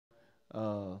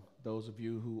those of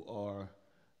you who are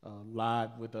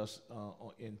live with us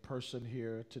in person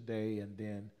here today, and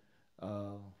then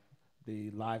uh,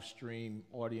 the live stream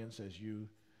audience as you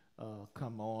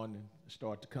come on and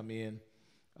start to come in.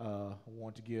 I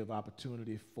want to give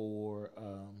opportunity for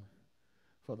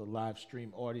the live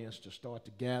stream audience to start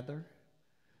to gather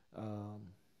um,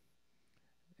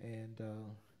 and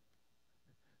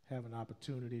have an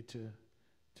opportunity to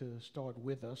start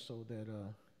with us so that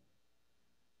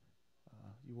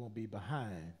you won't be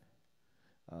behind.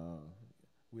 Uh,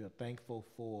 we are thankful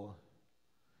for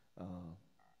uh,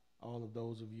 all of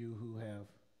those of you who have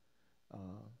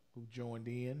who joined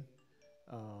in.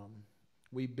 Um,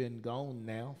 we've been gone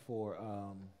now for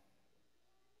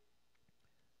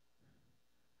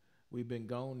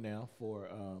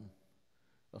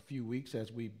a few weeks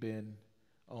as we've been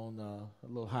on a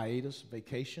little hiatus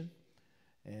vacation,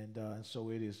 and so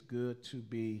it is good to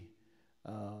be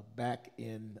back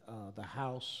in the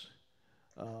house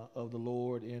of the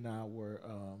Lord in our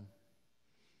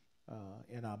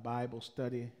Bible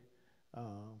study.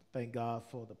 Thank God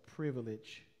for the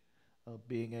privilege of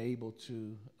being able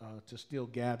to still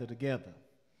gather together.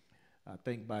 I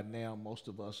think by now most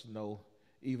of us know,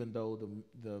 even though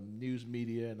the news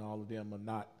media and all of them are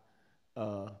not,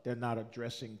 they're not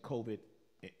addressing COVID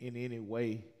in any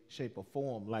way, shape, or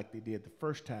form like they did the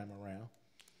first time around.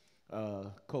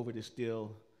 COVID is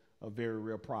still a very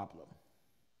real problem.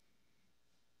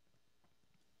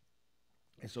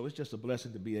 And so it's just a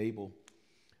blessing to be able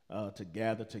to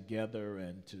gather together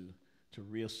and to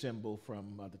reassemble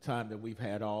from the time that we've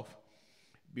had off.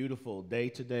 Beautiful day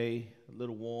today, a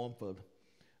little warm,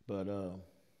 but I'm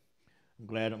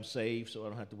glad I'm saved, so I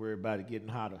don't have to worry about it getting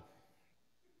hotter.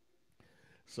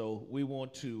 So we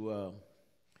want to,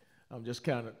 I'm just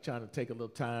kind of trying to take a little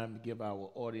time to give our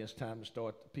audience time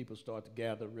to people start to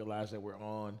gather, realize that we're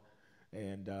on,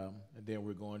 and then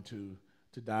we're going to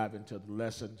dive into the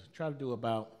lesson. Try to do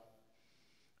about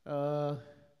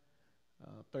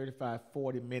 35,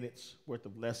 40 minutes worth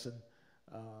of lesson.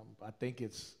 I think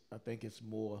it's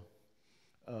more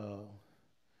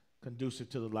conducive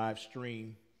to the live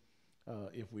stream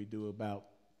if we do about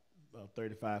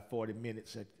 35, 40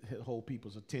 minutes that hold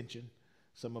people's attention.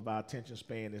 Some of our attention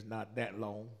span is not that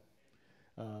long,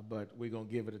 but we're gonna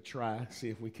give it a try. See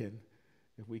if we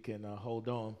can hold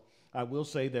on. I will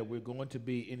say that we're going to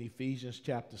be in Ephesians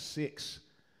chapter 6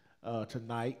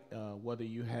 tonight, whether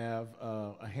you have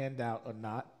a handout or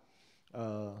not.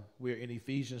 We're in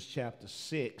Ephesians chapter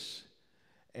 6,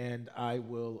 and I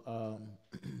will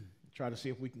try to see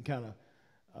if we can kind of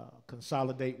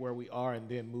consolidate where we are and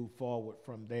then move forward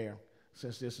from there,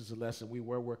 since this is a lesson we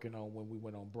were working on when we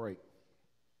went on break.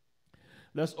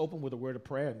 Let's open with a word of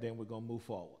prayer, and then we're going to move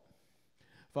forward.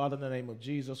 Father, in the name of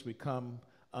Jesus, we come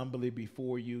humbly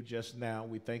before you just now.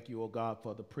 We thank you, O God,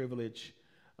 for the privilege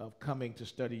of coming to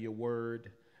study your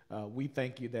word. We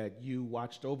thank you that you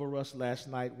watched over us last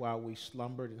night while we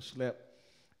slumbered and slept.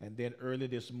 And then early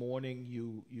this morning,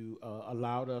 you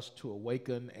allowed us to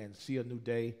awaken and see a new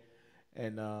day,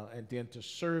 and then to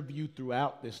serve you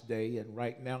throughout this day. And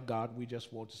right now, God, we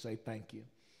just want to say thank you.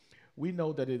 We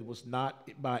know that it was not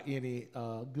by any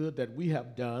good that we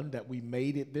have done that we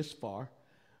made it this far,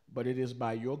 but it is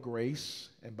by your grace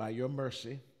and by your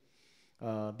mercy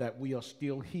that we are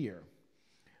still here.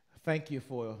 Thank you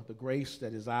for the grace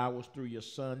that is ours through your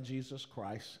Son, Jesus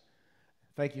Christ.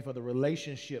 Thank you for the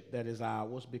relationship that is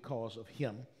ours because of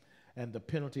him and the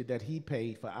penalty that he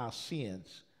paid for our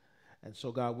sins. And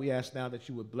so, God, we ask now that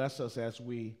you would bless us as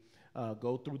we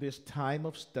go through this time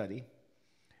of study,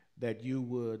 that you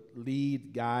would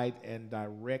lead, guide, and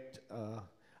direct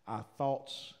our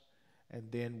thoughts. And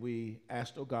then we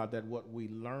ask, oh God, that what we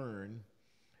learn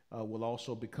will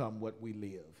also become what we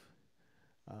live.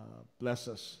 Bless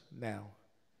us now.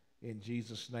 In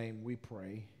Jesus' name we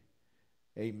pray.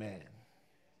 Amen.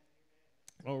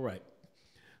 All right.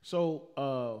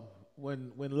 So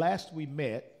when last we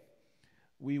met,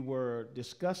 we were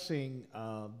discussing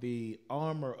the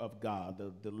armor of God.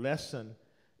 The lesson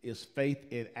is faith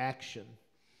in action,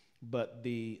 but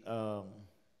the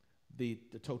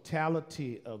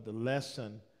totality of the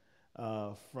lesson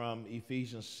from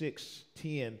Ephesians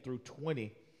 6:10 through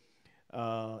 20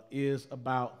 is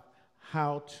about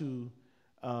how to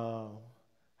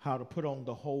put on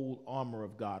the whole armor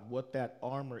of God, what that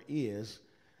armor is,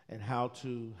 and how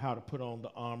to put on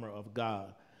the armor of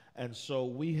God. And so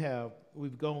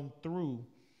we've gone through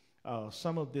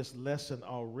some of this lesson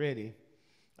already.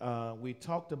 We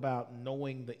talked about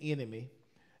knowing the enemy,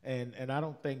 and I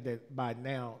don't think that by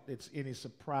now it's any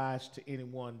surprise to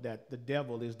anyone that the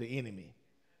devil is the enemy.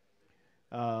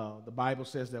 The Bible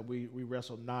says that we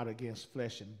wrestle not against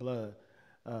flesh and blood,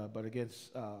 but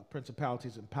against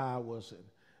principalities and powers and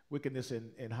wickedness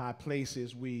in high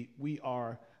places. We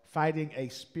are fighting a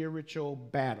spiritual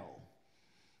battle.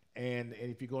 And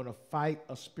if you're going to fight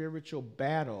a spiritual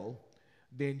battle,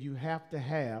 then you have to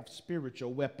have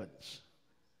spiritual weapons.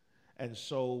 And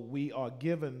so we are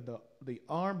given the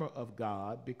armor of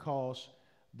God because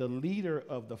the leader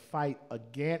of the fight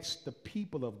against the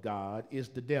people of God is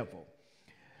the devil.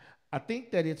 I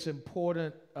think that it's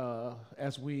important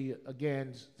as we,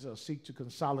 again, seek to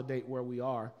consolidate where we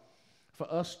are,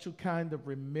 for us to kind of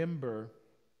remember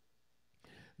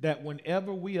that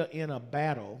whenever we are in a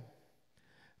battle,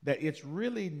 that it's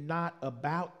really not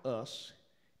about us,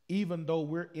 even though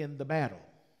we're in the battle.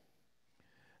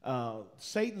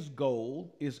 Satan's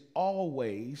goal is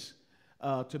always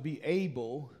to be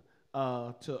able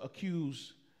to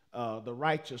accuse the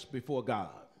righteous before God.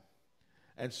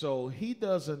 And so he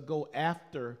doesn't go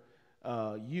after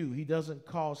you. He doesn't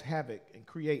cause havoc and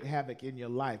create havoc in your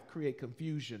life, create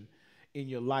confusion in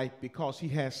your life because he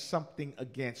has something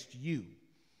against you.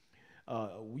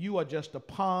 You are just a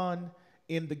pawn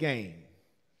in the game.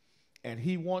 And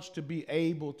he wants to be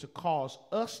able to cause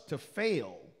us to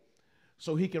fail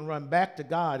so he can run back to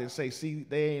God and say, see,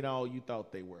 they ain't all you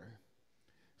thought they were.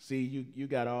 See, you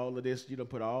got all of this, you done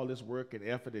put all this work and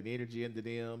effort and energy into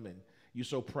them, and you're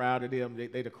so proud of them.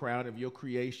 They the crown of your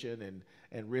creation,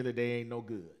 and really they ain't no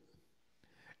good.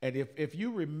 And if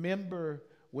you remember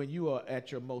when you are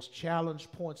at your most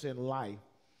challenged points in life,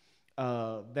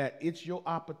 that it's your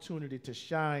opportunity to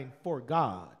shine for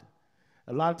God.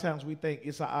 A lot of times we think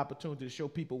it's our opportunity to show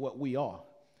people what we are.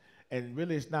 And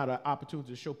really it's not an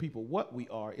opportunity to show people what we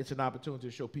are. It's an opportunity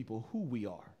to show people who we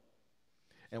are.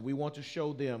 And we want to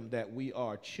show them that we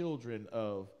are children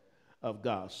of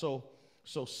God. So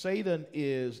Satan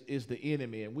is the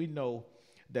enemy. And we know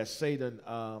that Satan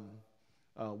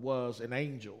was an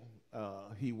angel.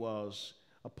 He was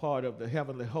a part of the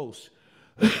heavenly host.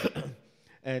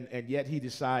 and yet he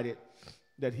decided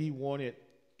that he wanted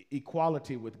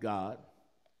equality with God.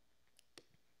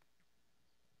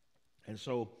 And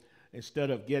so instead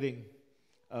of getting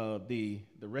the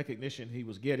recognition he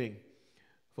was getting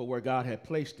for where God had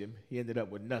placed him, he ended up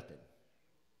with nothing.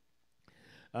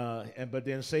 But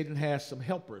then Satan has some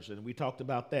helpers, and we talked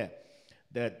about that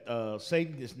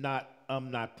Satan is not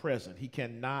omnipresent. He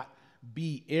cannot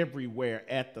be everywhere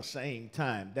at the same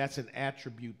time. That's an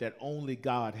attribute that only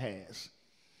God has.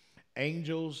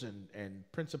 Angels and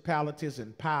principalities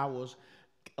and powers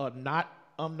are not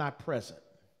omnipresent.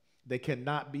 They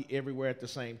cannot be everywhere at the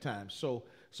same time. So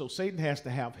Satan has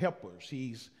to have helpers.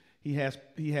 He has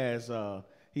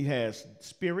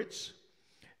spirits,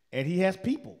 and he has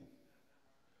people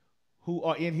who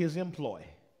are in his employ.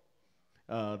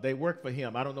 They work for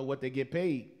him. I don't know what they get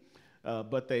paid,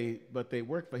 but they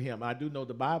work for him. I do know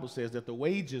the Bible says that the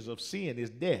wages of sin is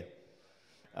death.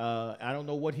 I don't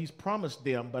know what he's promised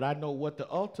them, but I know what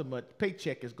the ultimate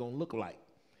paycheck is going to look like.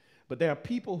 But there are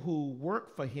people who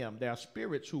work for him. There are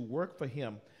spirits who work for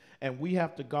him, and we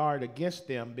have to guard against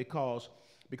them because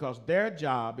their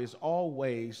job is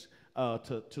always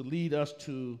to lead us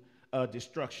to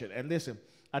destruction. And listen,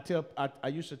 I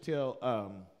used to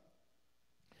tell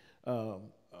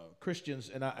Christians,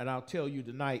 and I'll tell you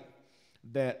tonight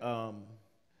that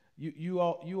you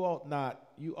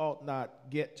ought not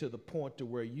get to the point to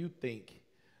where you think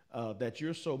that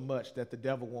you're so much that the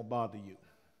devil won't bother you.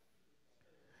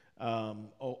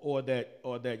 Or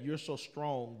that you're so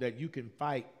strong that you can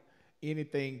fight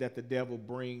anything that the devil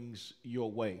brings your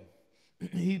way.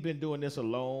 He's been doing this a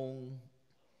long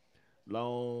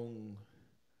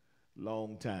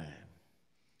time.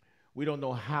 We don't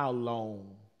know how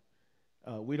long.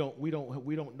 We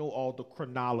don't know all the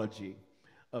chronology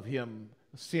of him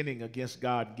sinning against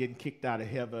God, getting kicked out of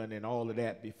heaven, and all of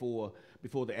that before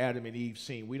the Adam and Eve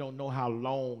scene. We don't know how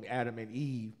long Adam and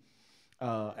Eve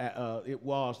it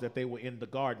was that they were in the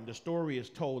garden. The story is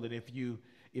told, and if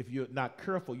you're not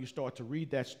careful, you start to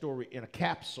read that story in a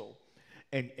capsule,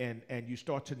 and you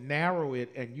start to narrow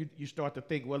it, and you start to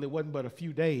think, well, it wasn't but a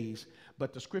few days,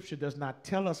 but the scripture does not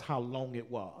tell us how long it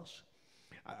was.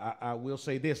 I will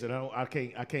say this, and I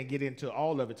can't get into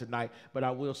all of it tonight, but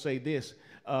I will say this.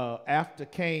 After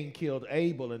Cain killed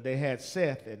Abel and they had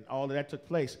Seth and all of that took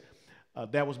place,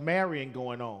 there was marrying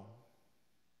going on.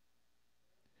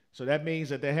 So that means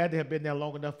that they had to have been there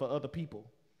long enough for other people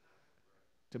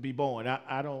to be born.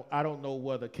 I don't know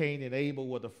whether Cain and Abel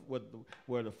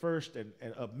were the first and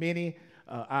of many.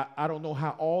 I don't know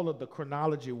how all of the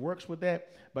chronology works with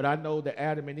that, but I know that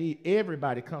Adam and Eve,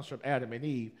 everybody comes from Adam and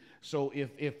Eve. So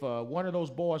if one of those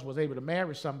boys was able to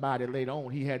marry somebody later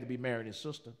on, he had to be marrying his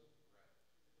sister.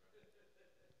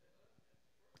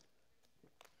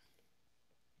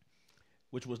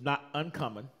 Which was not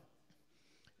uncommon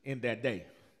in that day.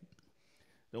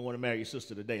 Don't want to marry your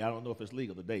sister today. I don't know if it's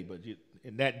legal today, but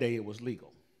in that day it was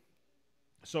legal.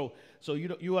 So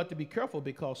you have to be careful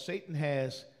because Satan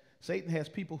has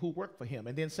people who work for him,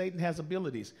 and then Satan has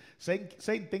abilities.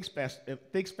 Satan thinks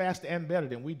faster and better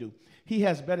than we do. He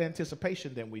has better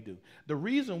anticipation than we do. The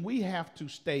reason we have to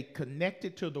stay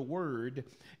connected to the Word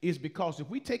is because if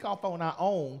we take off on our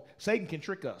own, Satan can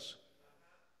trick us.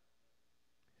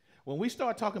 When we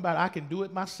start talking about I can do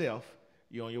it myself,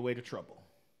 you're on your way to trouble.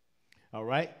 All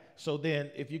right? So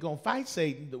then if you're going to fight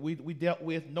Satan, we dealt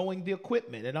with knowing the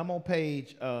equipment. And I'm on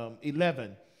page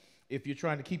 11. If you're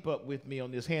trying to keep up with me on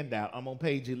this handout, I'm on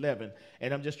page 11.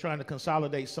 And I'm just trying to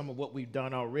consolidate some of what we've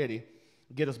done already,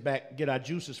 get our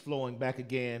juices flowing back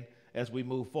again as we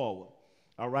move forward.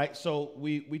 All right? So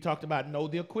we talked about know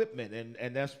the equipment.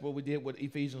 And that's what we did with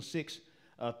Ephesians 6,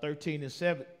 13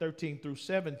 through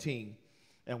 17.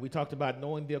 And we talked about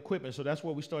knowing the equipment. So that's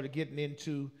where we started getting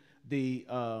into the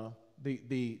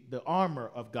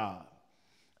armor of God.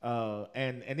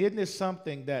 And isn't this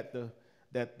something that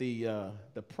the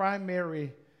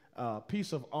primary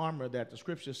piece of armor that the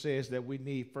scripture says that we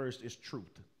need first is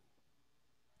truth?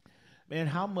 Man,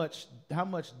 how much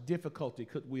difficulty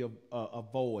could we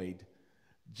avoid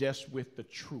just with the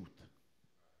truth?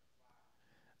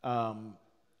 I've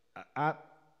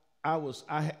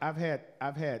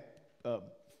had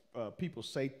people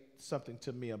say something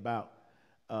to me about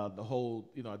the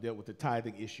whole, I dealt with the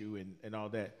tithing issue and all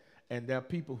that, and there are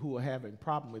people who are having a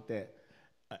problem with that,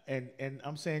 and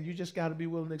I'm saying you just got to be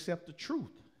willing to accept the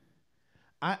truth.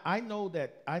 I know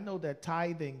that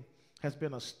tithing has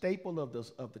been a staple of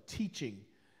the teaching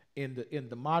in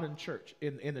the modern church,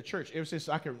 in the church ever since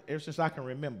I can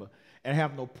remember, and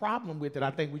have no problem with it.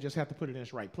 I think we just have to put it in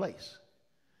its right place.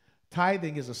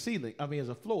 Tithing is is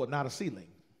a floor, not a ceiling.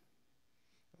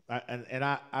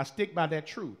 I stick by that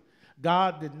truth.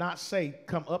 God did not say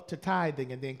come up to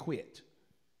tithing and then quit.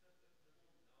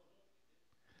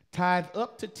 Tithe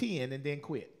up to 10 and then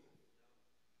quit.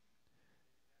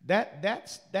 That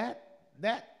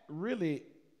really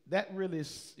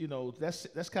is,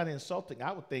 that's kind of insulting,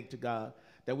 I would think, to God,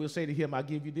 that we'll say to him, I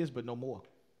give you this, but no more.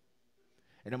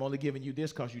 And I'm only giving you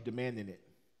this because you're demanding it.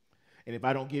 And if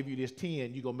I don't give you this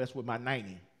 10, you're going to mess with my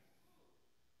 90.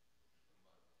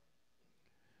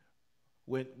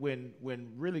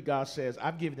 When really God says,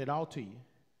 I've given it all to you.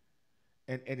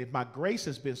 And if my grace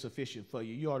has been sufficient for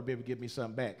you, you ought to be able to give me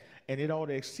something back. And it ought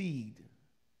to exceed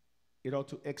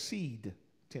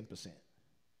 10%.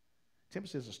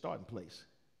 10% is a starting place.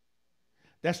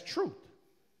 That's truth.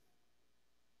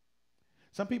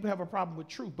 Some people have a problem with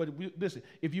truth, but listen,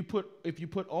 if you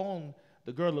put on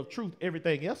the girdle of truth,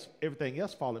 everything else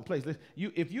fall in place.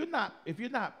 If you're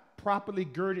not properly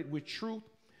girded with truth,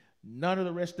 none of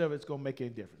the rest of it's going to make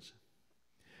any difference.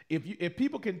 If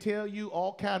people can tell you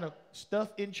all kind of stuff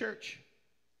in church,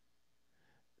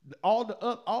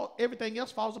 everything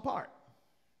else falls apart.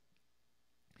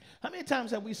 How many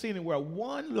times have we seen it where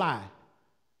one lie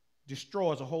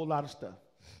destroys a whole lot of stuff?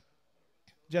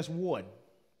 Just one.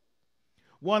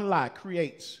 One lie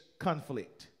creates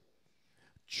conflict.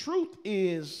 Truth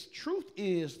is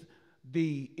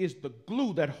the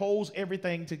glue that holds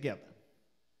everything together.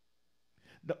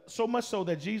 So much so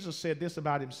that Jesus said this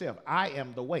about himself: I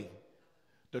am the way,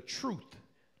 the truth,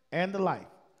 and the life.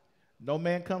 No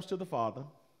man comes to the Father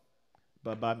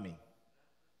but by me.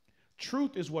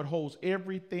 Truth is what holds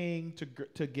everything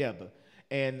together.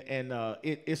 And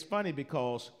it's funny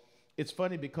because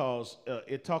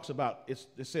it talks about, it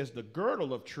says the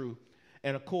girdle of truth.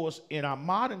 And of course, in our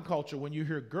modern culture, when you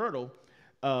hear girdle,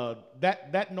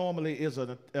 that normally is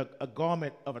a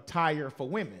garment of attire for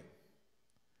women.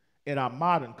 In our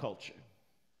modern culture,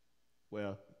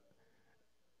 well,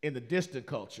 in the distant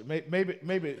culture, maybe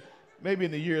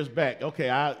in the years back. Okay,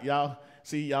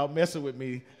 y'all messing with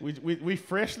me. We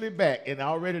freshly back, and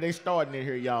already they starting in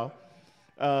here, y'all.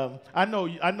 I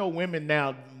know women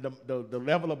now. The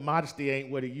level of modesty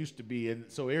ain't what it used to be, and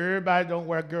so everybody don't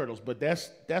wear girdles. But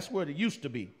that's what it used to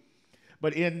be.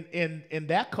 But in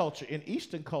that culture, in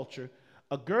Eastern culture,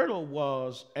 a girdle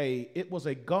was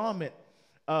a garment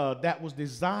that was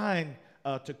designed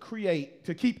to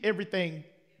keep everything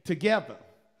together.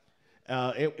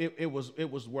 It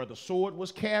was where the sword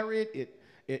was carried.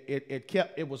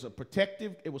 It was a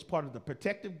protective, it was part of the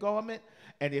protective garment.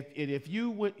 And if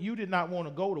you did not want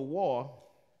to go to war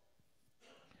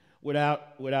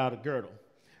without a girdle.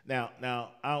 Now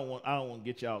I don't want to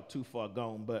get y'all too far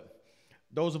gone, but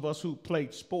those of us who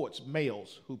played sports,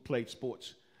 males who played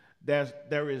sports,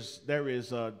 there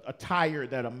is a attire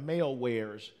that a male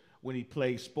wears when he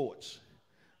plays sports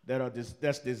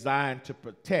that's designed to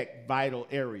protect vital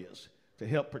areas, to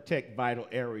help protect vital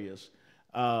areas.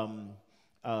 And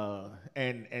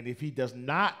if he does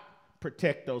not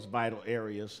protect those vital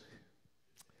areas,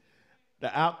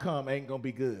 the outcome ain't going to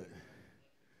be good.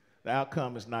 The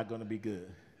outcome is not going to be good.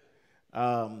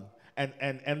 And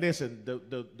listen,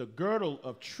 the girdle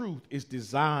of truth is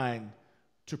designed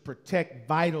to protect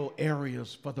vital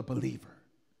areas for the believer.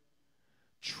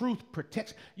 Truth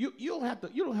protects you. You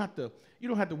don't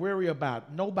have to worry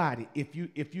about nobody if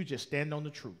you just stand on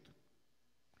the truth.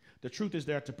 The truth is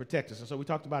there to protect us. And so we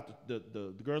talked about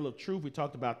the girdle of truth. We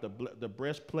talked about the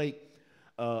breastplate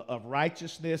of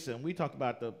righteousness, and we talked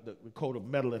about the coat of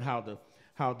metal and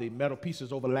how the metal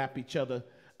pieces overlap each other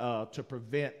to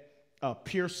prevent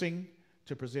piercing,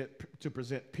 to prevent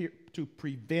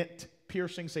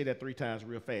piercing. Say that 3 times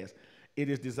real fast. It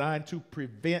is designed to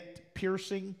prevent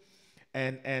piercing,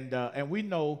 and we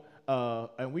know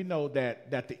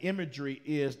that the imagery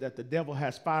is that the devil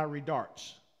has fiery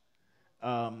darts.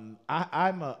 I'm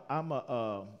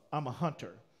a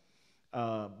hunter,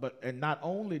 and not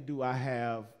only do I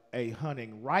have a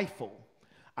hunting rifle,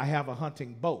 I have a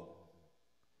hunting bow,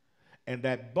 and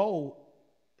that bow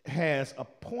has a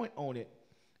point on it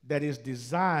that is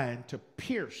designed to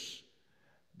pierce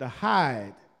the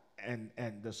hide and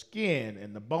the skin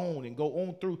and the bone and go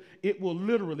on through. It will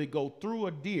literally go through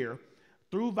a deer,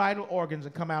 through vital organs,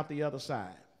 and come out the other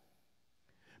side,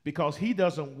 because he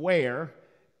doesn't wear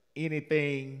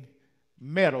anything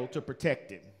metal to protect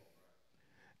him.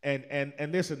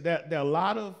 And listen, there are a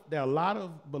lot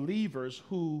of believers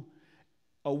who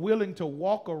are willing to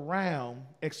walk around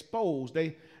exposed.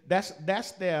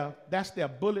 That's their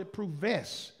bulletproof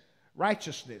vest,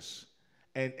 righteousness,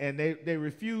 and they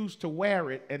refuse to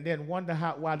wear it and then wonder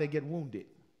why they get wounded.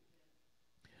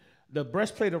 The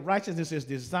breastplate of righteousness is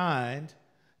designed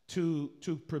to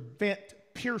prevent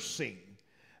piercing.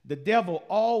 The devil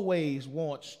always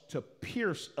wants to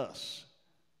pierce us.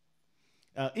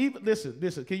 Even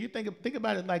listen. Can you think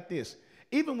about it like this?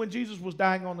 Even when Jesus was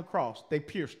dying on the cross, they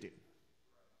pierced him.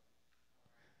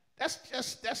 That's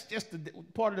just the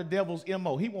part of the devil's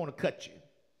MO. He want to cut you.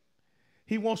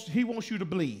 He wants you to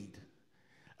bleed.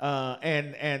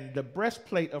 And the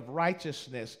breastplate of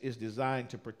righteousness is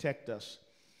designed to protect us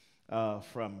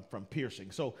from piercing.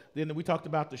 So then we talked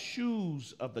about the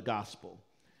shoes of the gospel.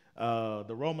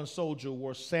 The Roman soldier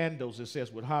wore sandals, it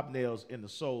says, with hobnails in the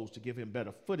soles to give him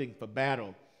better footing for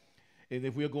battle. And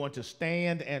if we're going to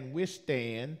stand and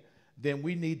withstand, then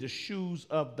we need the shoes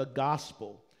of the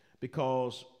gospel,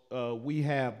 because we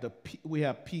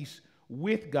have peace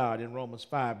with God in Romans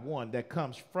 5:1 that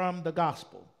comes from the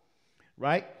gospel,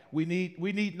 right? We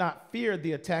need not fear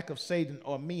the attack of Satan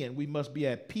or men. We must be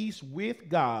at peace with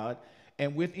God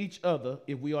and with each other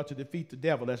if we are to defeat the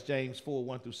devil. That's James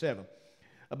 4:1-7.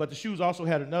 But the shoes also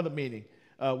had another meaning.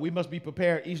 We must be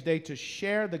prepared each day to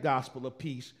share the gospel of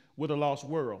peace with a lost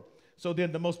world. So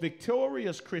then the most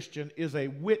victorious Christian is a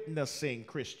witnessing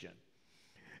Christian.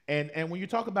 And when you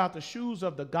talk about the shoes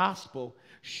of the gospel,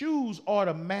 shoes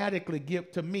automatically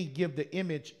give the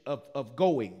image of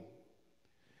going.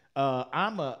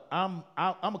 I'm a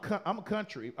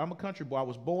country boy. I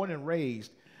was born and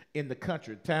raised in the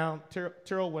country town.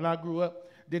 Terrell, when I grew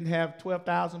up, didn't have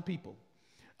 12,000 people.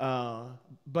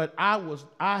 But I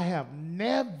have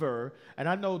never, and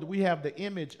I know that we have the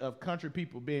image of country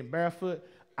people being barefoot.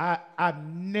 I've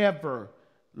never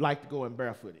liked going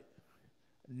barefooted.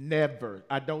 Never.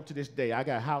 I don't to this day. I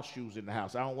got house shoes in the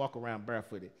house. I don't walk around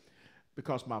barefooted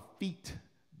because my feet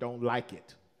don't like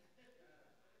it.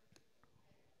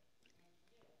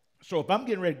 So if I'm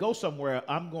getting ready to go somewhere,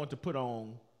 I'm going to put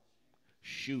on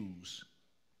shoes.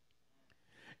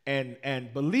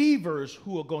 And believers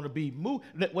who are going to be moved.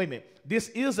 Wait a minute. This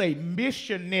is a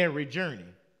missionary journey.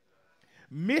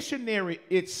 Missionary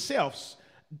itself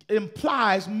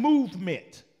implies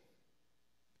movement.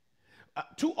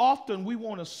 Too often we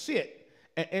want to sit,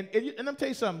 and let me tell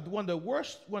you something. One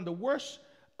of the worst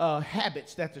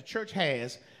habits that the church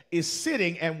has is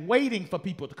sitting and waiting for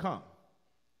people to come.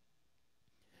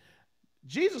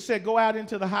 Jesus said, "Go out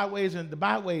into the highways and the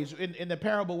byways." In the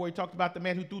parable where he talked about the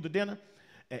man who threw the dinner,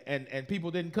 and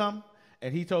people didn't come,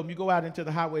 and he told them, "You go out into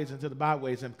the highways and to the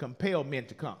byways and compel men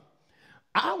to come."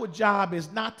 Our job is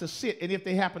not to sit, and if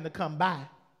they happen to come by,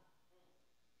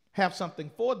 have something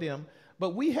for them,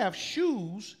 but we have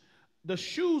shoes, the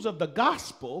shoes of the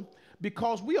gospel,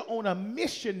 because we are on a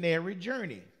missionary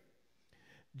journey.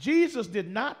 Jesus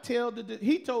did not tell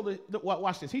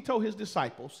watch this. He told his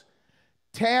disciples,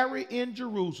 tarry in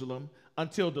Jerusalem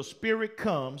until the Spirit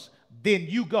comes, then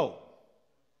you go.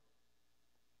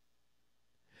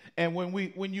 And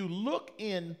when you look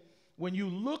in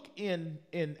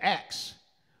Acts,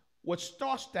 what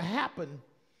starts to happen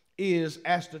is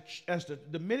as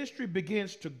the ministry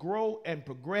begins to grow and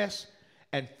progress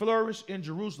and flourish in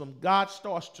Jerusalem, God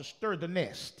starts to stir the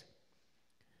nest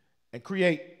and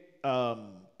create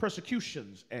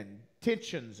persecutions and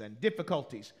tensions and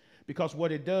difficulties, because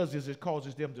what it does is it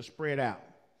causes them to spread out.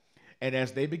 And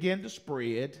as they begin to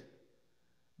spread,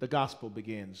 the gospel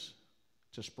begins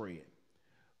to spread.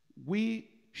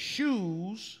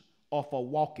 Shoes are for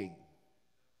walking.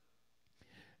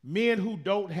 Men who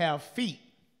don't have feet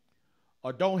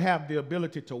or don't have the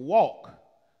ability to walk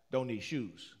don't need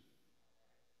shoes.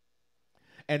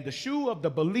 And the shoe of the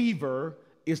believer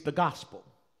is the gospel.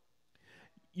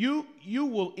 You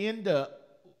will end up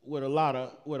with a lot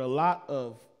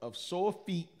of sore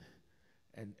feet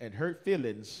and hurt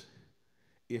feelings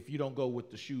if you don't go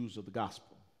with the shoes of the gospel.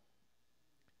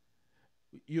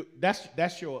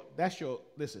 That's your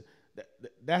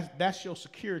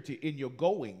security in your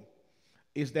going,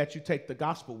 is that you take the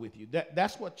gospel with you.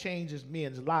 That's what changes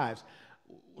men's lives.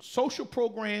 Social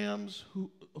programs,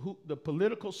 the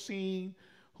political scene,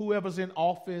 whoever's in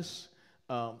office,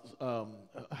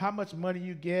 how much money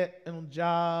you get on a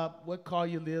job, what car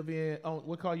you live in,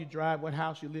 what car you drive, what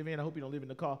house you live in. I hope you don't live in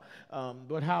the car.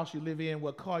 What house you live in,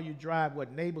 what car you drive,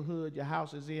 what neighborhood your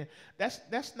house is in.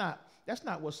 That's not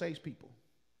what saves people.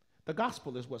 The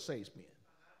gospel is what saves men.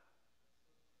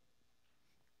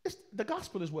 The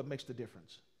gospel is what makes the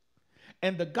difference.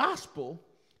 And the gospel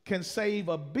can save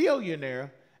a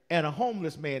billionaire and a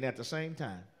homeless man at the same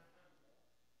time.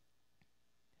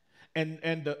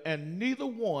 And neither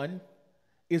one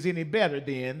is any better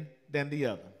than the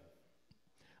other.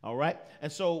 All right?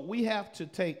 And so we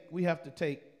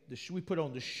put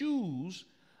on the shoes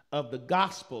of the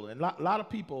gospel. And a lot of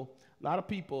people now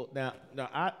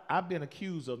I've been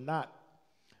accused of not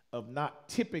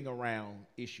tipping around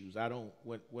issues. I don't,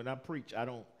 when I preach,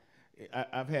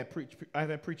 I've had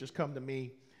preachers come to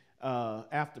me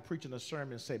after preaching a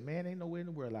sermon and say, man, ain't nowhere in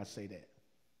the world I say that.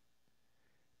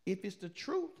 If it's the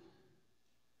truth,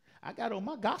 I got on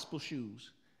my gospel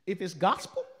shoes. If it's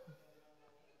gospel,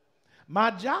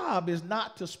 my job is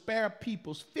not to spare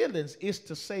people's feelings, it's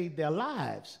to save their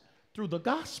lives through the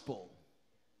gospel.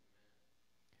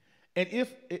 And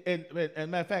matter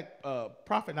of fact,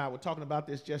 Prophet and I were talking about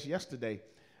this just yesterday.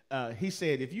 He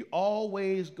said, if you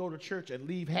always go to church and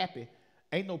leave happy,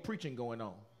 ain't no preaching going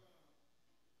on.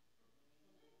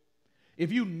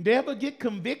 If you never get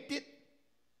convicted,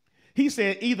 he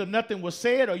said either nothing was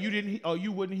said or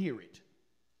you wouldn't hear it.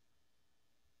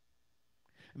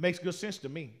 It makes good sense to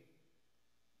me.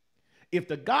 If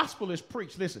the gospel is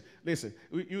preached, listen,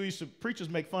 preachers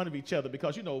make fun of each other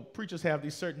because, preachers have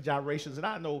these certain gyrations. And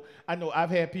I know I've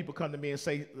had people come to me and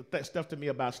say stuff to me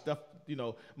about stuff,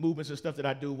 movements and stuff that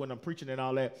I do when I'm preaching and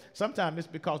all that. Sometimes it's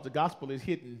because the gospel is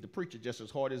hitting the preacher just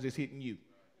as hard as it's hitting you.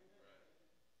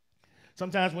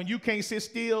 Sometimes when you can't sit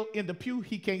still in the pew,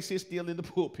 he can't sit still in the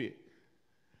pulpit,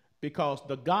 because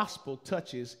the gospel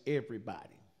touches everybody.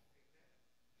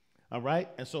 All right?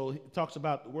 And so he talks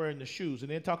about wearing the shoes,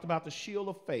 and then talked about the shield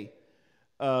of faith.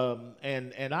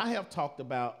 And I have talked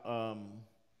about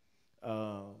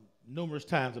numerous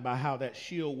times about how that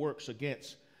shield works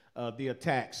against the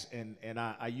attacks, and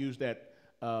I use that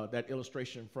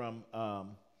illustration from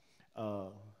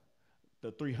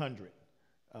the 300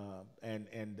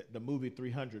 and the movie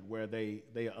 300, where they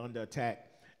are under attack,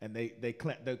 and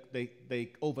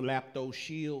they overlap those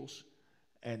shields.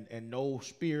 And no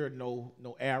spear,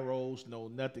 no arrows, no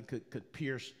nothing could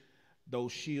pierce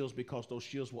those shields, because those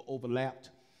shields were overlapped.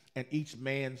 And each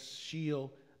man's shield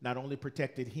not only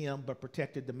protected him, but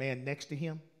protected the man next to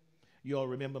him. You all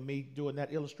remember me doing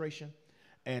that illustration?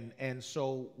 And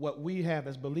so what we have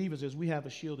as believers is we have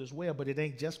a shield as well, but it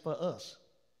ain't just for us.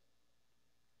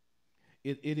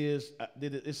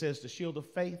 It says the shield of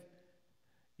faith.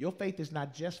 Your faith is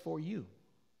not just for you.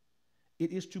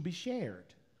 It is to be shared.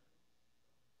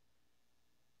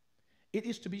 It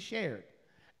is to be shared.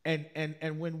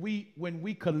 And when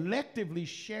we collectively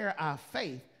share our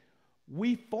faith,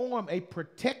 we form a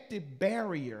protective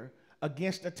barrier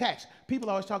against attacks. People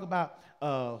always talk about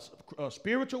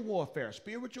spiritual warfare.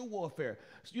 Spiritual warfare.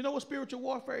 You know what spiritual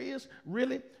warfare is?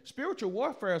 Really? Spiritual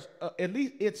warfare is, at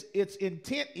least its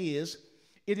intent is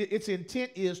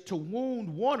to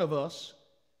wound one of us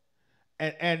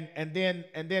and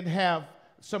then have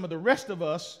some of the rest of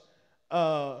us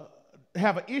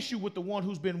have an issue with the one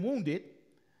who's been wounded,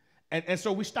 and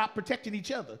so we stop protecting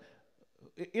each other.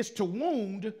 It's to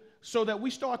wound so that we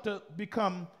start to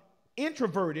become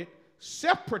introverted,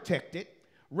 self-protected,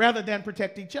 rather than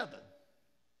protect each other.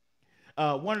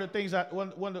 One of the things,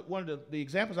 one of the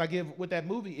examples I give with that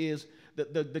movie is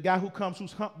the guy who comes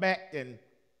who's humpbacked and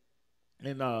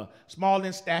small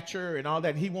in stature and all that.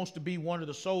 And he wants to be one of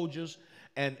the soldiers,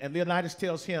 and Leonidas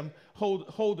tells him,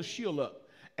 hold the shield up.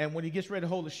 And when he gets ready to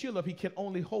hold the shield up, he can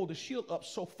only hold the shield up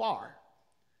so far.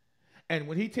 And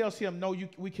when he tells him, no,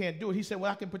 we can't do it, he said,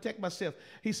 well, I can protect myself.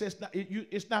 He says,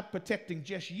 it's not protecting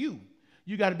just you.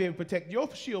 You got to be able to protect.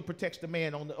 Your shield protects the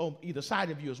man on either side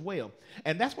of you as well.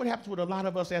 And that's what happens with a lot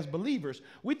of us as believers.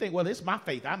 We think, well, it's my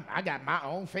faith. I got my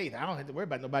own faith. I don't have to worry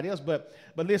about nobody else. But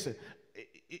listen,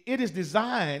 it is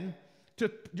designed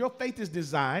to, your faith is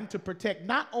designed to protect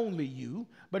not only you,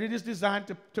 but it is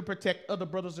designed to protect other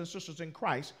brothers and sisters in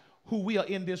Christ who we are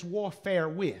in this warfare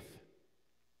with.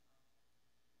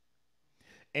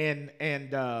 And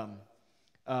our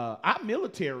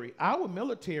military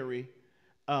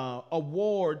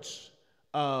awards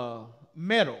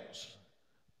medals,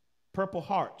 Purple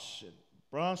Hearts and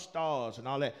Bronze Stars and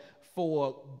all that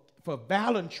for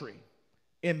gallantry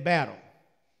in battle,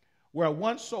 where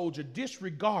one soldier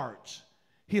disregards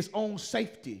his own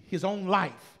safety, his own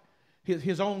life,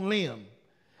 his own limb,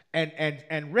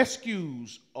 and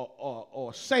rescues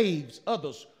or saves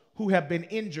others who have been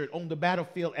injured on the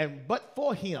battlefield, and but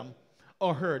for him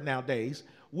or her nowadays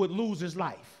would lose his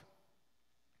life.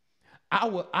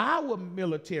 Our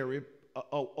military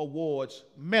awards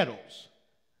medals.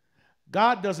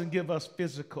 God doesn't give us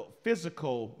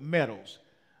physical medals,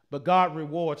 but God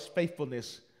rewards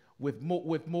faithfulness with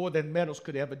more than medals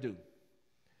could ever do.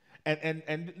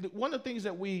 And one of the things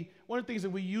that we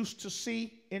used to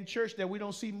see in church that we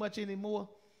don't see much anymore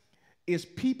is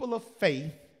people of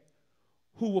faith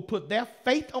who will put their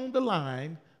faith on the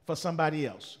line for somebody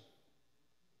else.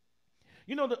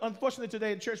 You know, unfortunately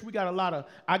today in church, we got a lot of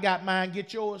I got mine,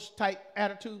 get yours type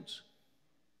attitudes.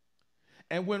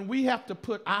 And when we have to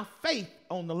put our faith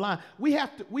on the line,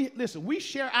 we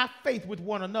share our faith with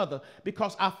one another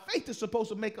because our faith is supposed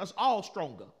to make us all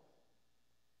stronger.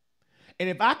 And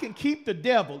if I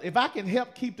can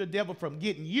help keep the devil from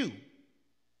getting you,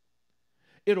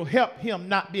 it'll help him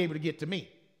not be able to get to me.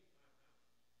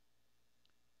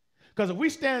 Because if we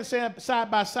stand side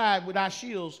by side with our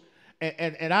shields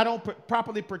and I don't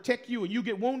properly protect you and you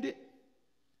get wounded,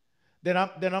 then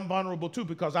I'm vulnerable too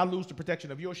because I lose the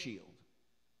protection of your shield.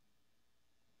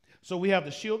 So we have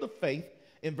the shield of faith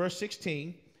in verse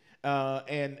 16,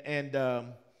 it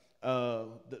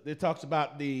talks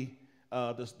about the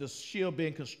shield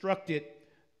being constructed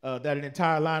that an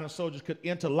entire line of soldiers could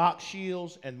interlock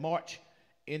shields and march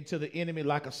into the enemy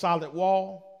like a solid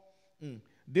wall.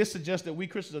 This suggests that we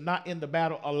Christians are not in the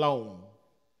battle alone.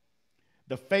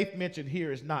 The faith mentioned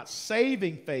here is not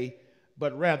saving faith,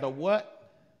 but rather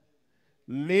what?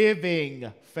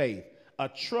 Living faith. A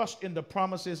trust in the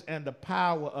promises and the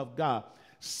power of God.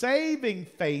 Saving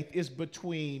faith is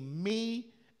between me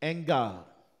and God,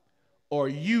 or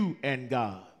you and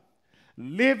God.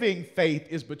 Living faith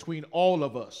is between all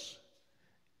of us.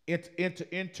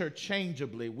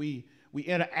 Interchangeably, we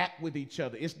interact with each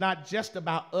other. It's not just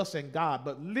about us and God,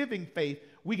 but living faith,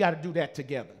 we got to do that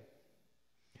together.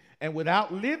 And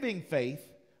without living faith,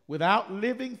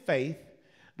 the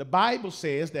Bible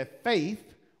says that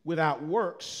faith without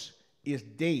works is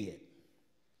dead.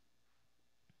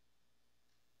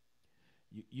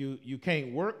 You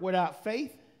can't work without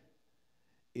faith.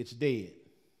 It's dead.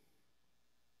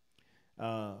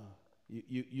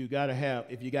 You got to have,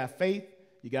 if you got faith,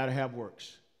 you got to have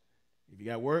works. If you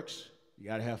got works, you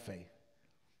got to have faith.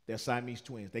 They're Siamese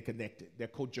twins. They're connected. They're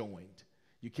co-joined.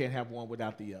 You can't have one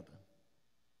without the other.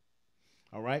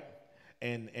 All right?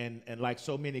 And like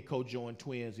so many co-joined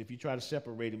twins, if you try to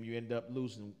separate them, you end up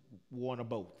losing one or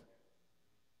both.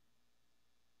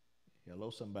 Hello,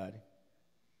 somebody.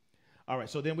 All right,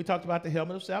 so then we talked about the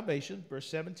helmet of salvation, verse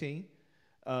 17.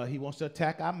 He wants to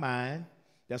attack our mind.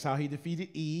 That's how he defeated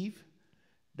Eve.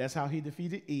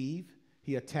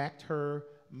 He attacked her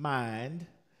mind.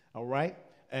 All right?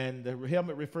 And the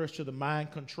helmet refers to the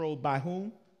mind controlled by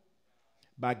whom?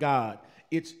 By God.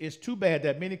 It's too bad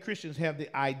that many Christians have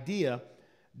the idea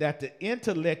that the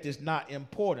intellect is not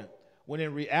important, when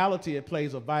in reality it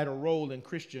plays a vital role in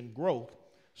Christian growth,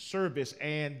 service,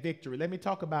 and victory. Let me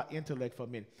talk about intellect for a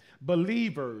minute.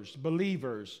 Believers,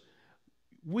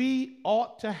 we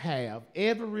ought to have,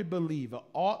 every believer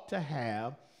ought to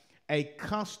have a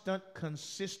constant,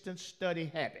 consistent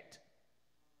study habit.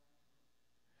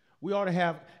 We ought to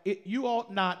have it. You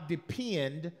ought not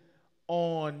depend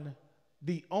on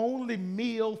the only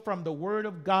meal from the Word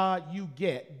of God you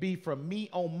get be from me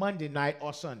on Monday night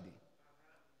or Sunday.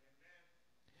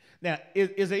 Now,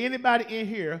 is there anybody in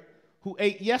here who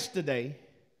ate yesterday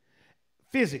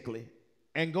physically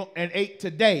and ate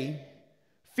today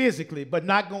physically, but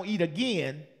not going to eat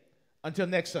again until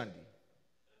next Sunday?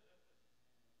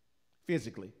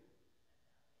 Physically.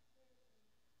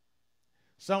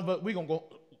 Some of us, we're going to go,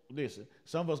 listen,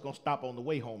 some of us going to stop on the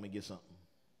way home and get something.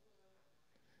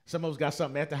 Some of us got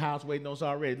something at the house waiting on us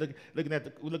already. Looking at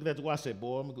the watch, I said,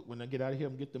 boy, when I get out of here,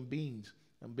 I'm going to get them beans.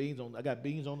 I got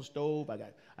beans on the stove. I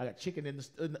got chicken in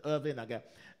the oven.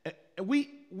 And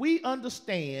we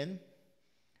understand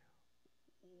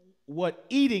what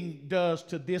eating does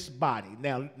to this body.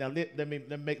 Now let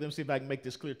me see if I can make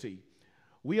this clear to you.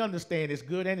 We understand it's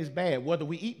good and it's bad. Whether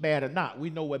we eat bad or not, we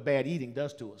know what bad eating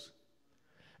does to us.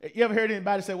 You ever heard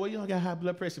anybody say, well, you don't got high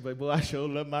blood pressure, but boy, I sure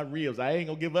love my ribs. I ain't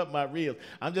going to give up my ribs.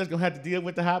 I'm just going to have to deal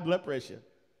with the high blood pressure.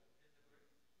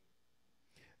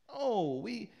 Oh,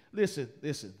 listen.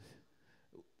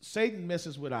 Satan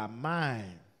messes with our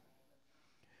mind.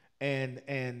 And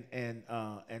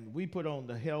we put on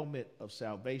the helmet of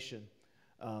salvation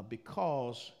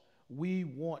because we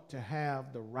want to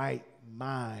have the right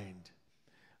mind.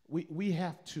 We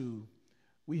have to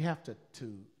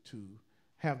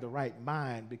have the right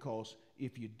mind, because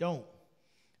if you don't,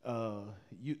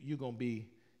 you're gonna be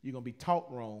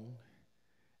taught wrong,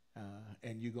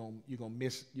 and you're gonna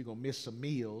miss some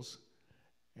meals,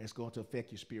 and it's going to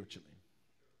affect you spiritually.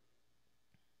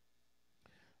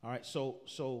 All right,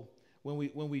 so when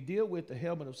we deal with the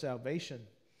helmet of salvation,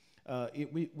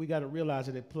 we got to realize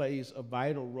that it plays a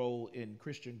vital role in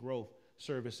Christian growth,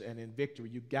 service, and in victory.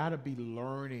 You got to be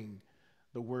learning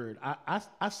the word.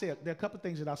 I say, there are a couple of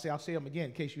things that I'll say them again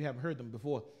in case you haven't heard them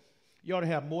before. You ought to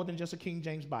have more than just a King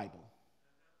James Bible.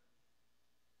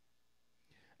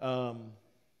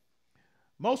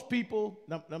 Most people,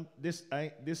 this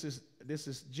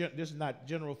is not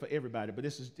general for everybody, but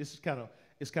this is kind of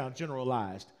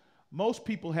generalized. Most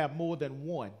people have more than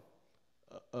one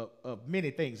of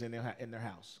many things in their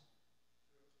house,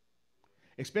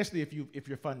 especially if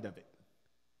you're fond of it.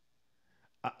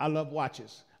 I love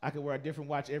watches. I can wear a different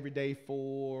watch every day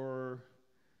for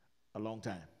a long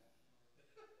time.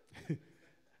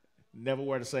 Never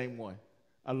wear the same one.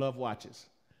 I love watches.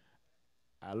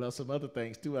 I love some other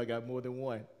things too. I got more than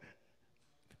one.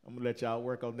 I'm gonna let y'all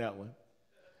work on that one.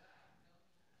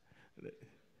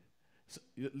 So,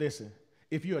 listen,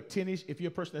 if you're a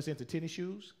person that's into tennis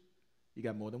shoes, you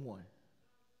got more than one.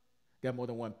 You got more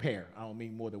than one pair. I don't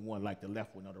mean more than one like the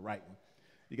left one or the right one.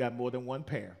 You got more than one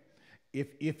pair.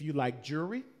 If you like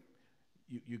jewelry,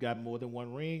 you got more than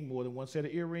one ring, more than one set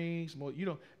of earrings.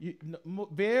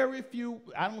 Very few.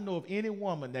 I don't know of any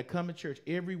woman that come to church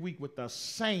every week with the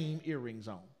same earrings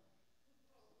on.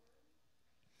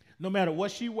 No matter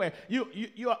what she wear,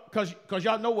 because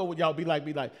y'all know what y'all be like.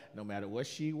 No matter what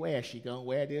she wear, she gonna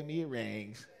wear them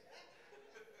earrings.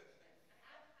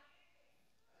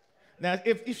 Now,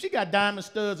 if she got diamond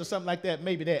studs or something like that,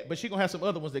 maybe that. But she gonna have some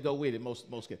other ones that go with it. Most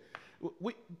cases.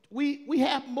 We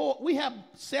have more. We have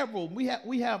several. We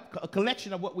have a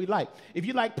collection of what we like. If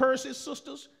you like purses,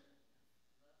 sisters,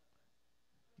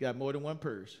 you got more than one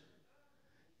purse.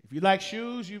 If you like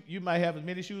shoes, you might have as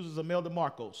many shoes as Imelda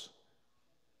Marcos.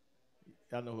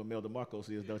 Y'all know who Imelda Marcos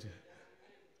is, don't you?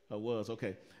 Or was,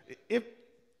 okay. If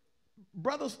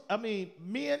brothers,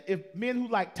 men who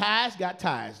like ties got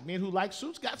ties. Men who like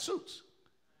suits got suits.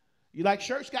 You like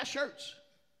shirts, got shirts.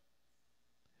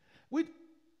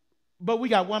 But we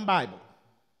got one Bible.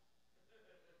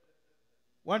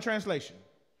 One translation.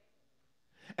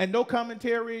 And no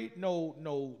commentary,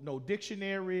 no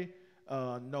dictionary,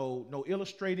 no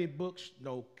illustrated books,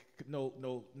 no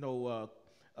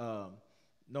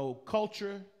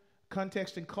culture,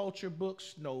 context and culture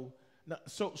books,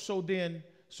 so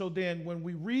then when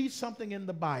we read something in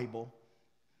the Bible,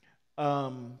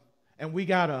 and we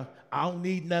got I don't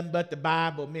need nothing but the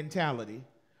Bible mentality,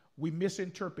 we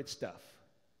misinterpret stuff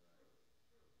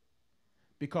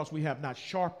because we have not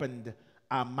sharpened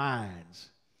our minds.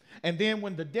 And then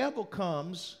when the devil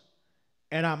comes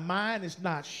and our mind is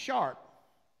not sharp,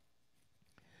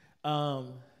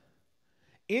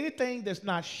 anything that's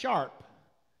not sharp,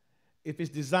 if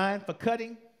it's designed for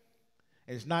cutting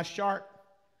and it's not sharp,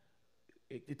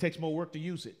 it takes more work to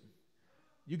use it.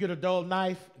 You get a dull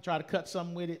knife and try to cut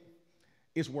something with it,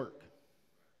 it's work.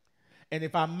 And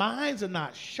if our minds are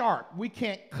not sharp, we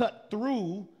can't cut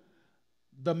through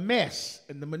the mess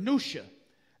and the minutia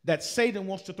that Satan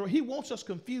wants to throw. He wants us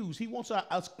confused. He wants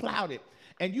us clouded.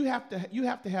 And you have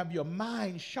to have your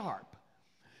mind sharp.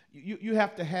 You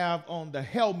have to have on the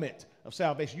helmet of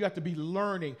salvation. You have to be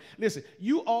learning. Listen,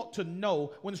 you ought to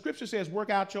know when the scripture says work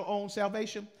out your own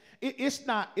salvation, it's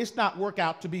not work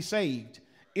out to be saved.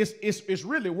 It's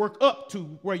really work up to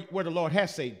where the Lord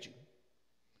has saved you.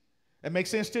 That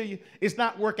makes sense to you? It's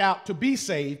not work out to be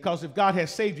saved, because if God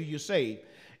has saved you, you're saved.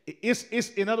 It's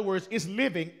in other words, it's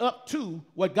living up to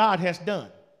what God has done.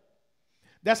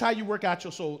 That's how you work out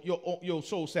your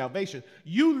soul salvation.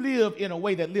 You live in a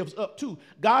way that lives up to.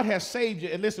 God has saved you.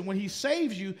 And listen, when he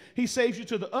saves you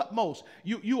to the utmost.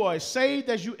 You are as saved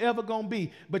as you ever gonna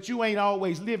be, but you ain't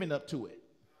always living up to it.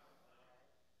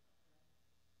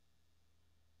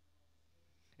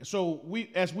 And so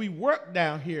as we work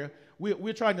down here,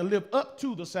 we're trying to live up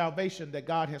to the salvation that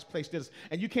God has placed in us.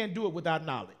 And you can't do it without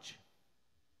knowledge.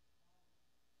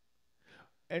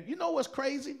 And you know what's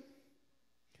crazy?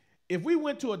 If we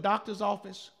went to a doctor's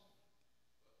office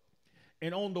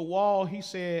and on the wall he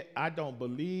said, I don't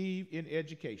believe in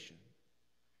education,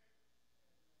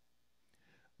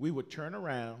 we would turn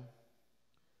around,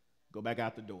 go back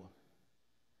out the door.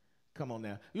 Come on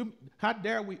now. How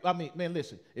dare we? I mean, man,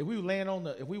 listen, if we were laying on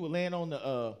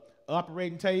the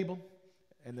operating table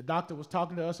and the doctor was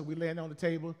talking to us and we laying on the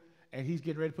table and he's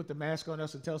getting ready to put the mask on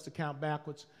us and tell us to count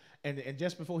backwards. And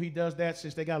just before he does that,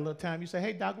 since they got a little time, you say,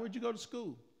 hey, doc, where'd you go to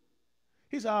school?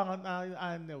 He said, oh,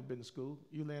 I ain't never been to school.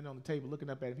 You laying on the table looking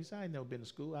up at him. He said, I ain't never been to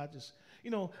school. I just,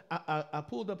 I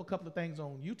pulled up a couple of things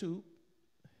on YouTube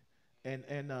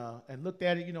and looked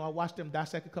at it. I watched them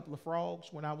dissect a couple of frogs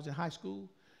when I was in high school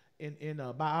in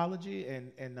biology,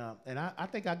 and I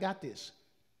think I got this.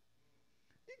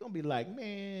 You're going to be like,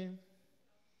 man,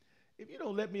 if you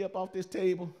don't let me up off this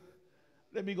table,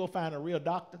 let me go find a real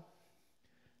doctor.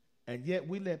 And yet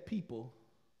we let people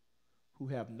who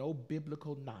have no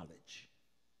biblical knowledge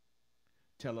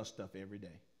tell us stuff every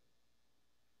day.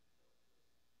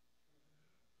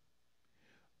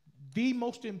 The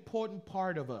most important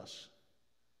part of us,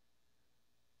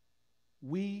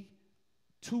 we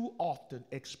too often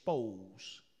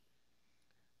expose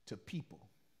to people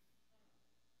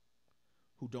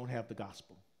who don't have the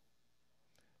gospel,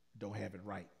 don't have it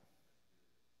right.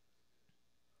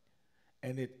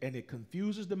 And it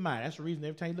confuses the mind. That's the reason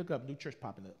every time you look up, new church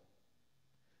popping up.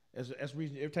 That's the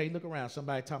reason every time you look around,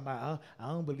 somebody talking about, I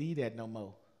don't believe that no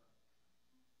more.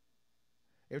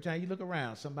 Every time you look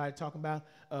around, somebody talking about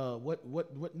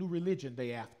what new religion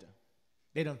they after.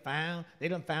 They done found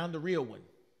the real one.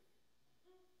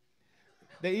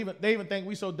 They even think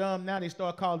we so dumb now they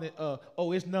start calling it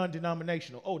it's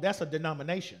non-denominational. Oh, that's a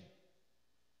denomination.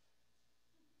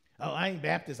 Oh, I ain't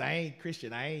Baptist, I ain't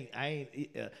Christian,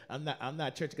 I'm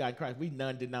not Church of God in Christ. We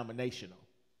non-denominational,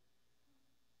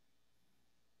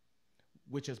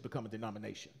 which has become a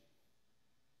denomination.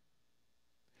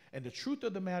 And the truth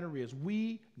of the matter is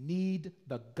we need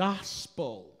the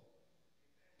gospel.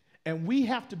 And we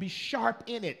have to be sharp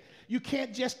in it. You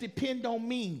can't just depend on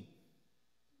me.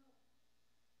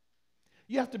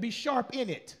 You have to be sharp in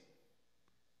it.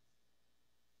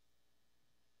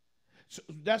 So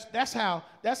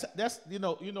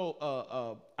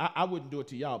I wouldn't do it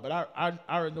to y'all, but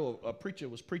I know a preacher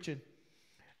was preaching,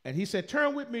 and he said,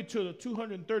 turn with me to the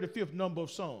 235th number of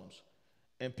Psalms.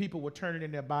 And people were turning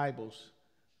in their Bibles,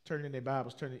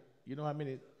 you know how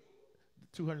many?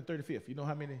 235th. You know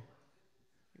how many?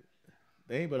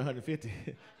 They ain't but 150.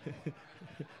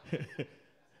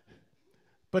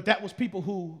 But that was people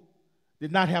who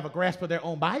did not have a grasp of their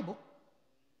own Bible.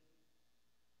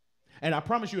 And I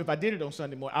promise you, if I did it on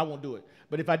Sunday morning, I won't do it.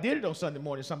 But if I did it on Sunday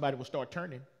morning, somebody would start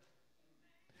turning.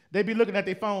 They'd be looking at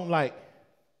their phone like,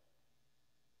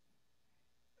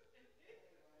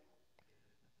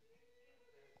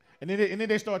 and then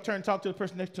they start turning, talk to the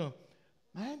person next to them.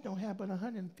 Mine don't have but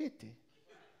 150.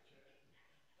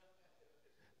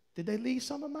 Did they leave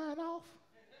some of mine off?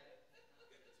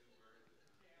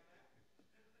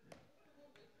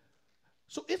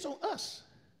 So it's on us.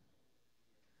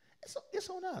 It's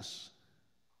on us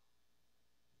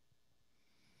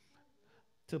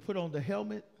to put on the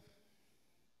helmet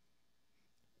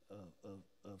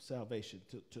of salvation,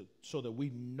 so that we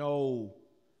know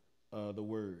the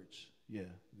words. Yeah,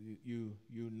 you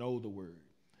know the word.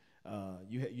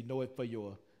 You know it for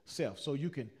yourself, so you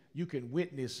can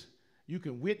witness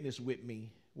with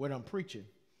me what I'm preaching,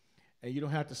 and you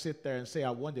don't have to sit there and say,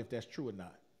 I wonder if that's true or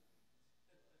not.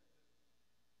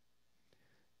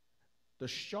 The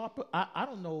sharper, I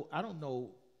don't know.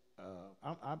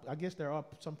 I guess there are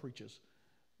some preachers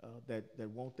that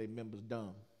want their members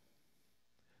dumb.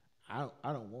 I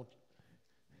don't want.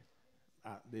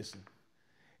 Listen,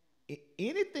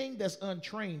 Anything that's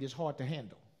untrained is hard to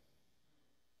handle.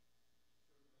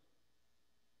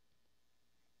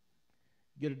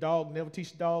 Get a dog, never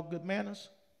teach a dog good manners,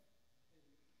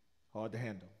 hard to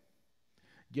handle.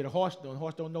 Get a horse, the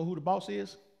horse don't know who the boss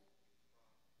is,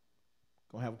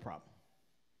 gonna have a problem.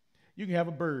 You can have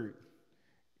a bird.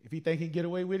 If he think he can get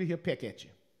away with it, he'll peck at you.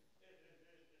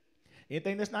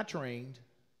 Anything that's not trained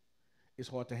is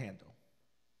hard to handle.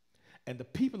 And the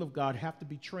people of God have to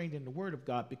be trained in the Word of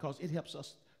God because it helps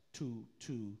us to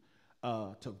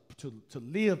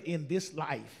live in this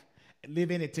life,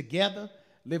 live in it together,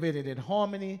 live in it in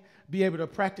harmony, be able to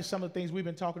practice some of the things we've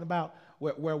been talking about,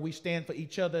 where we stand for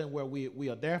each other and where we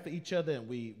are there for each other and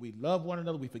we love one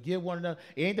another, we forgive one another.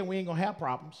 Anything we ain't gonna have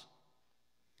problems.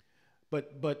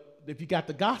 But if you got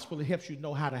the gospel, it helps you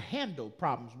know how to handle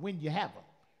problems when you have them,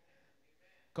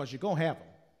 because you're gonna have them.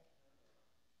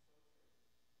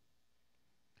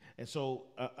 And so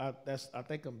I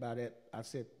think I'm about at, I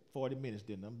said 40 minutes,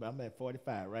 didn't I? I'm at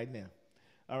 45 right now.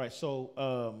 All right,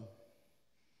 so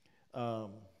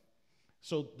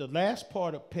so the last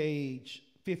part of page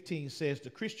 15 says the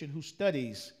Christian who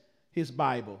studies his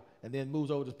Bible and then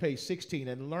moves over to page 16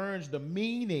 and learns the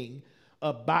meaning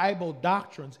of Bible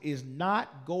doctrines is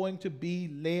not going to be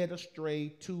led astray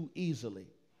too easily,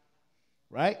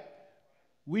 right?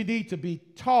 We need to be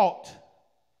taught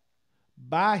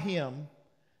by him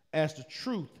as the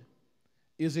truth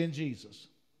is in Jesus.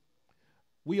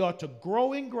 We are to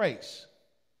grow in grace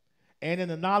and in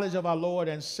the knowledge of our Lord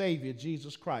and Savior,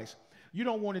 Jesus Christ. You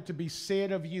don't want it to be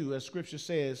said of you, as Scripture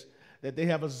says, that they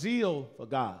have a zeal for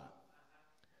God,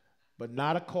 but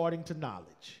not according to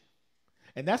knowledge.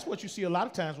 And that's what you see a lot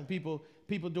of times when people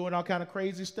doing all kind of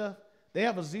crazy stuff. They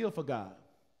have a zeal for God,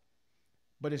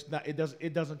 but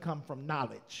it doesn't come from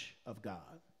knowledge of God.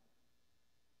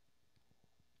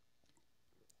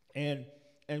 And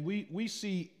we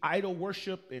see idol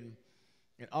worship and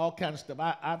all kind of stuff.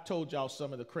 I've told y'all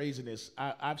some of the craziness.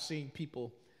 I've seen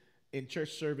people in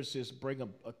church services bring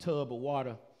a tub of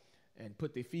water and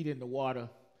put their feet in the water,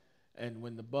 and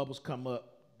when the bubbles come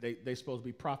up, they're supposed to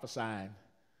be prophesying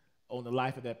on the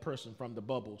life of that person from the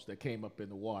bubbles that came up in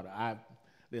the water. I've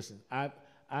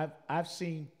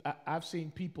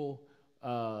seen people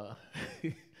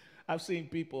I've seen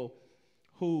people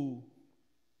who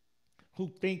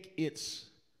think it's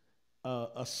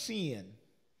a sin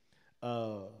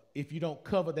if you don't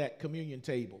cover that communion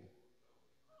table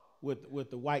with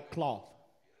the white cloth.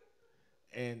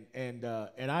 And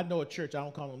I know a church, I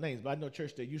don't call them names, but I know a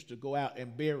church that used to go out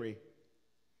and bury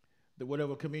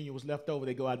whatever communion was left over.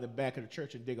 They go out in the back of the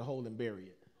church and dig a hole and bury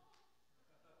it.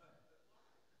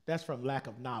 That's from lack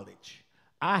of knowledge.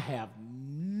 I have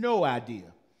no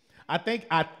idea. I think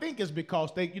it's because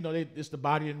it's the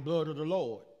body and blood of the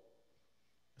Lord.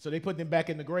 So they put them back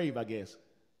in the grave, I guess.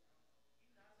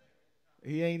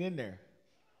 He ain't in there.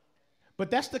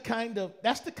 But that's the kind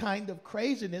of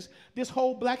craziness, this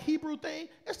whole black Hebrew thing,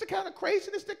 that's the kind of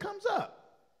craziness that comes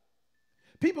up.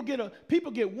 People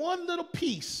get one little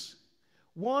piece,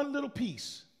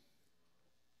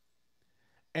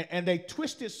 and they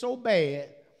twist it so bad,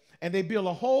 and they build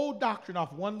a whole doctrine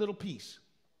off one little piece.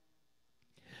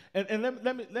 And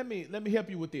let me help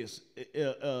you with this.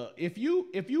 If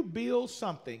you build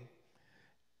something,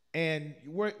 and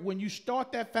when you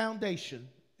start that foundation,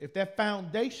 if that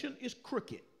foundation is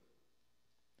crooked,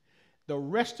 the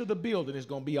rest of the building is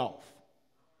going to be off.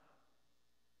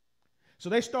 So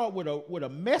they start with a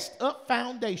messed up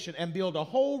foundation and build a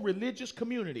whole religious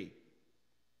community,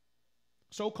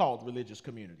 so-called religious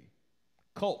community.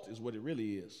 Cult is what it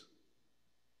really is,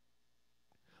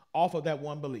 off of that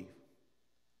one belief.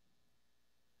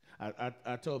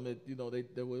 I told them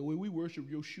that we worship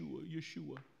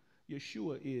Yeshua.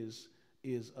 Yeshua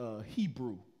is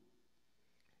Hebrew.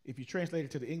 If you translate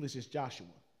it to the English, it's Joshua.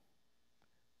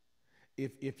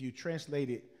 If you translate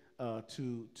it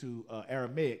to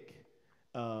Aramaic,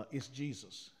 it's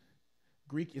Jesus.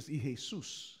 Greek is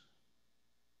Jesus.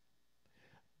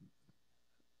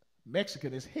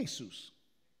 Mexican is Jesus.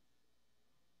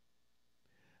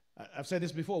 I've said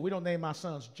this before. We don't name our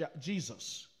sons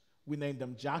Jesus. We named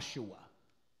them Joshua.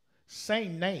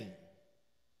 Same name.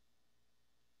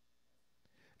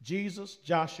 Jesus,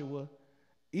 Joshua,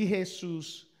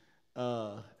 Jesus,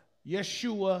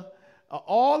 Yeshua,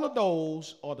 all of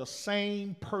those are the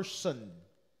same person.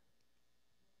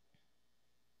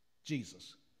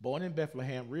 Jesus, born in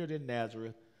Bethlehem, reared in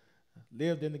Nazareth,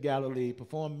 lived in the Galilee,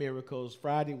 performed miracles.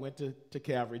 Friday went to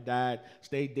Calvary, died,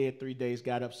 stayed dead 3 days,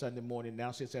 got up Sunday morning,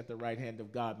 now sits at the right hand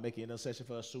of God, making intercession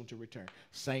for us soon to return.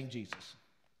 Same Jesus.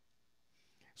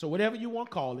 So whatever you want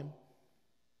to call him.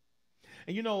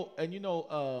 And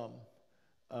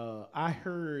I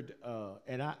heard,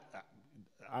 and I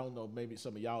don't know, maybe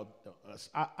some of y'all,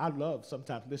 I love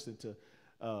sometimes listening to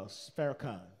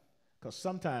Farrakhan, because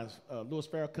sometimes Louis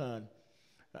Farrakhan,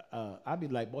 I'd be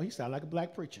like, boy, he sound like a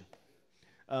black preacher.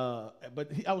 I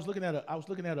was looking at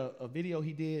a video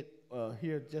he did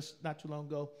here just not too long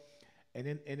ago, and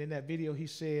in that video he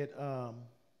said, uh,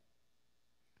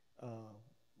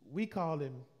 we call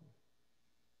him,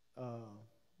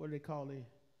 what do they call him?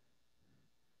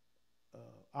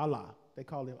 Allah. They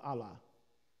call him Allah.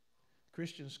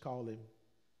 Christians call him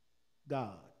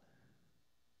God.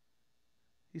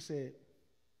 He said,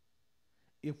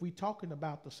 if we talking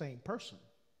about the same person,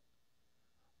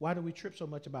 why do we trip so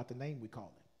much about the name we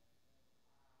call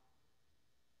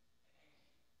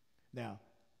him? Now,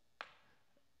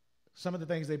 some of the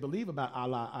things they believe about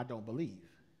Allah, I don't believe.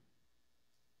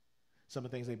 Some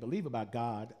of the things they believe about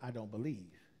God, I don't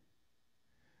believe.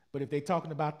 But if they're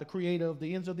talking about the creator of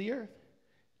the ends of the earth,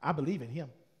 I believe in him.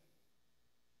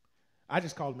 I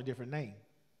just call him a different name.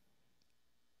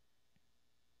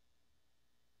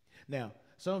 Now,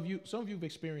 some of you have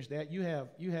experienced that. You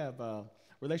have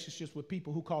relationships with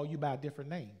people who call you by a different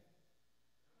name.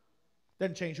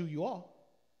 Doesn't change who you are.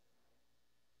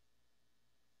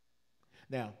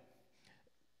 Now,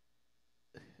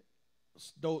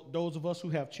 those of us who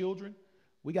have children,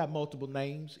 we got multiple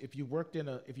names. If you worked in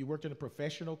a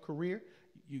professional career,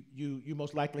 you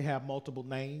most likely have multiple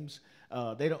names.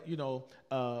 They don't,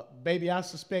 baby. I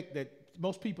suspect that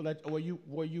most people that where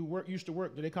you used to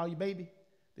work, do they call you baby?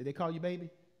 Did they call you baby?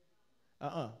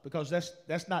 Because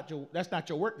that's not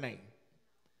your work name.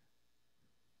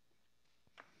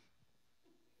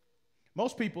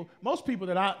 Most people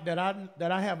that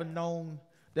I haven't known,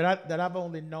 that I've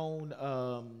only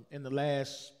known in the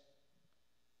last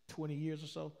 20 years or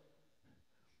so,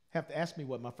 have to ask me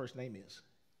what my first name is.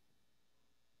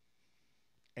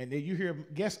 And then you hear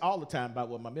guess all the time about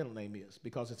what my middle name is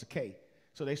because it's a K.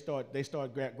 So they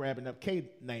start grabbing up K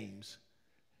names.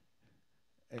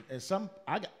 And some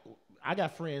I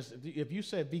got friends. If you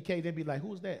said VK, they'd be like,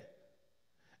 "Who's that?"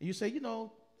 And you say,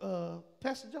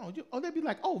 Pastor Jones. They'd be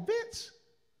like, "Oh, Vince,"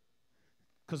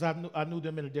 because I knew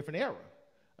them in a different era.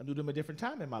 I knew them a different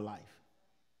time in my life.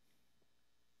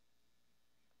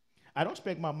 I don't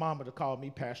expect my mama to call me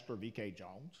Pastor VK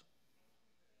Jones.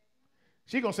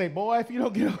 She gonna say, "Boy, if you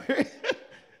don't get over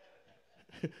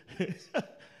here,"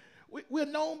 we're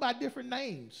known by different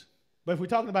names, but if we're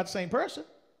talking about the same person.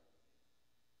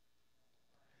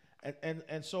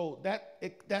 And so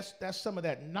that's some of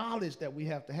that knowledge that we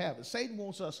have to have. And Satan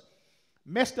wants us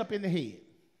messed up in the head.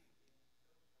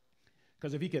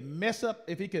 Because if he can mess up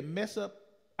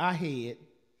our head,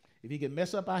 he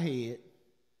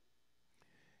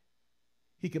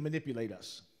can manipulate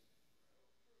us.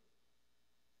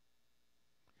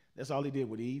 That's all he did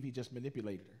with Eve. He just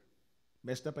manipulated her,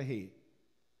 messed up her head.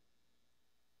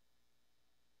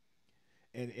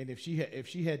 And if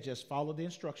she had just followed the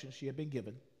instructions she had been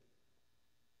given,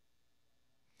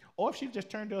 or if she just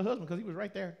turned to her husband because he was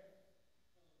right there.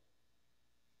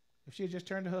 If she had just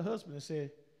turned to her husband and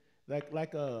said, like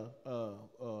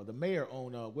the mayor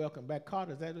on Welcome Back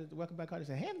Carter, is that Welcome Back Carter?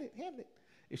 Said, handle it.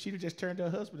 If she'd have just turned to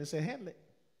her husband and said, handle it.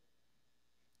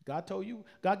 God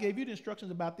gave you the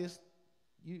instructions about this.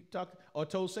 You talk, or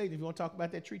told Satan, if you want to talk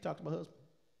about that tree, talk to my husband.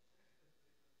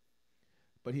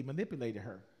 But he manipulated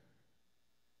her.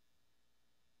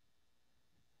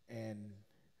 And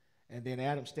then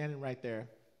Adam standing right there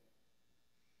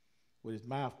with his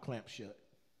mouth clamped shut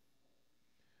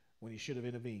when he should have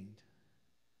intervened.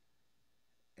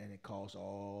 And it caused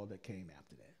all that came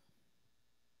after that.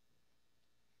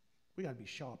 We got to be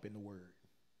sharp in the word.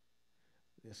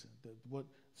 Listen,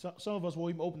 some of us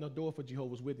won't even open the door for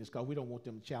Jehovah's Witness because we don't want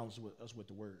them to challenge us with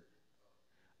the word.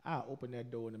 I'll open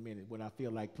that door in a minute when I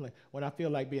feel like playing. When I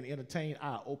feel like being entertained,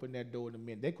 I'll open that door in a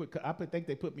minute. I think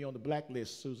they put me on the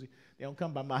blacklist, Susie. They don't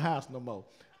come by my house no more.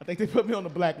 I think they put me on the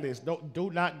blacklist.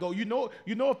 Do not go. You know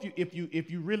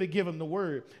if you really give them the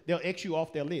word, they'll X you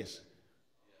off their list.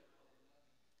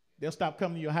 They'll stop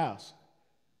coming to your house.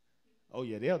 Oh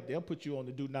yeah, they'll put you on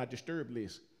the do not disturb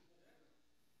list.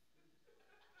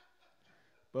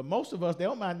 But most of us, they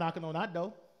don't mind knocking on our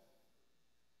door.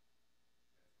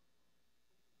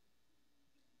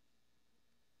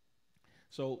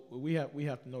 So we have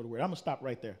to know the word. I'm gonna stop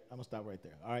right there.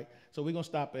 All right. So we're gonna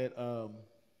stop at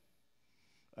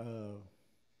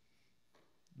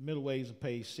middle ways of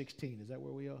page 16. Is that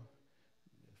where we are?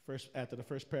 After the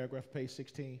first paragraph, page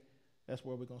 16. That's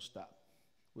where we're gonna stop.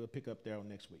 We'll pick up there on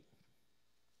next week.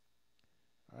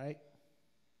 All right.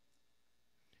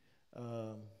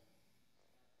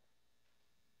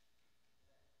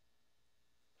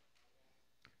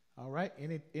 All right.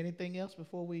 Anything else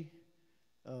before we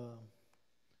uh,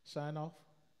 sign off?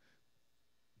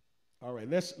 All right.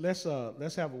 Let's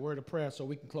have a word of prayer so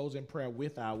we can close in prayer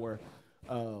with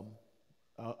um,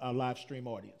 our live stream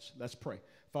audience. Let's pray.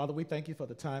 Father, we thank you for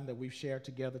the time that we've shared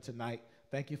together tonight.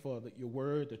 Thank you for your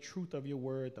word, the truth of your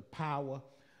word, the power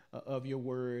of your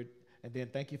word, and then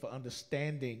thank you for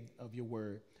understanding of your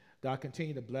word. God,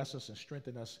 continue to bless us and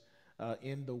strengthen us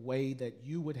in the way that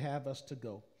you would have us to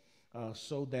go,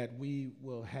 so that we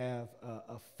will have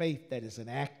a faith that is an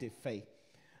active faith,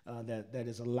 that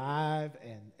is alive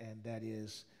and that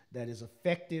is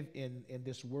effective in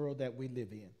this world that we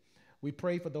live in. We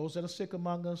pray for those that are sick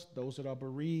among us, those that are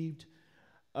bereaved.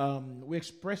 We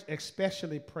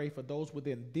especially pray for those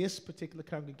within this particular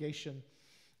congregation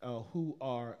who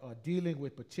are dealing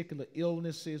with particular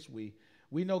illnesses.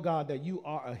 We know, God, that you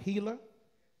are a healer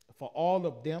for all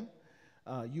of them.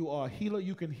 You are a healer.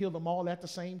 You can heal them all at the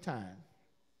same time.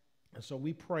 And so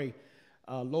we pray,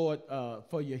 Lord,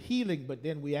 for your healing, but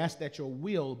then we ask that your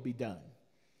will be done.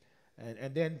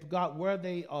 And then, God, where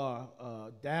they are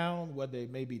down, where they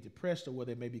may be depressed or where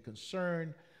they may be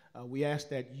concerned, we ask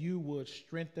that you would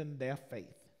strengthen their faith.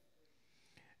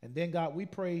 And then, God, we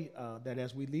pray that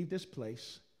as we leave this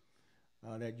place,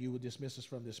 that you would dismiss us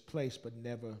from this place, but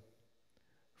never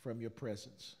from your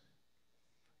presence.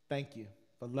 Thank you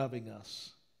for loving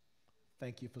us.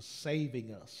 Thank you for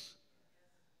saving us.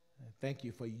 And thank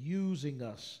you for using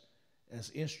us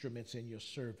as instruments in your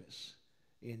service.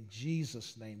 In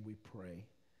Jesus' name we pray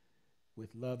with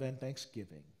love and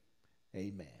thanksgiving.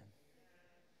 Amen.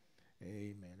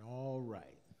 Amen. All right.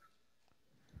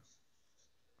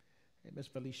 Hey, Miss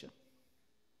Felicia.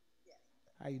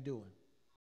 How you doing?